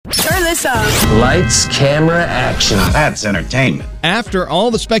this up. Lights, camera, action. That's entertainment. After all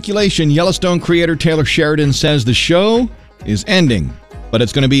the speculation, Yellowstone creator Taylor Sheridan says the show is ending. But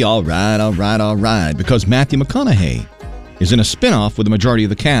it's going to be all right, because Matthew McConaughey is in a spinoff with the majority of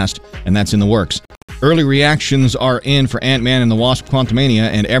the cast, and that's in the works. Early reactions are in for Ant-Man and the Wasp: Quantumania,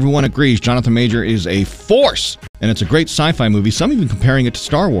 and everyone agrees Jonathan Major is a force, and it's a great sci-fi movie, some even comparing it to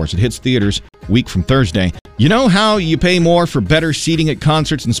Star Wars. It hits theaters a week from Thursday. You know how you pay more for better seating at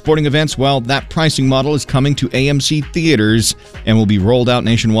concerts and sporting events? Well, that pricing model is coming to AMC theaters and will be rolled out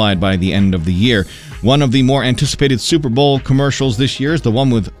nationwide by the end of the year. One of the more anticipated Super Bowl commercials this year is the one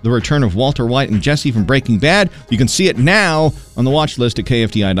with the return of Walter White and Jesse from Breaking Bad. You can see it now on the watch list at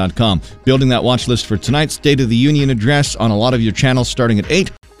KFDI.com. Building that watch list for tonight's State of the Union address on a lot of your channels starting at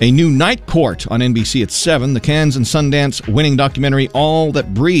 8. A new Night Court on NBC at 7. The Cannes and Sundance winning documentary All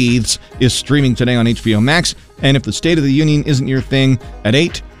That Breathes is streaming today on HBO Max. And if the State of the Union isn't your thing, at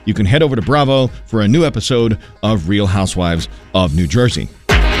 8, you can head over to Bravo for a new episode of Real Housewives of New Jersey.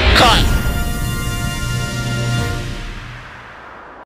 Cut!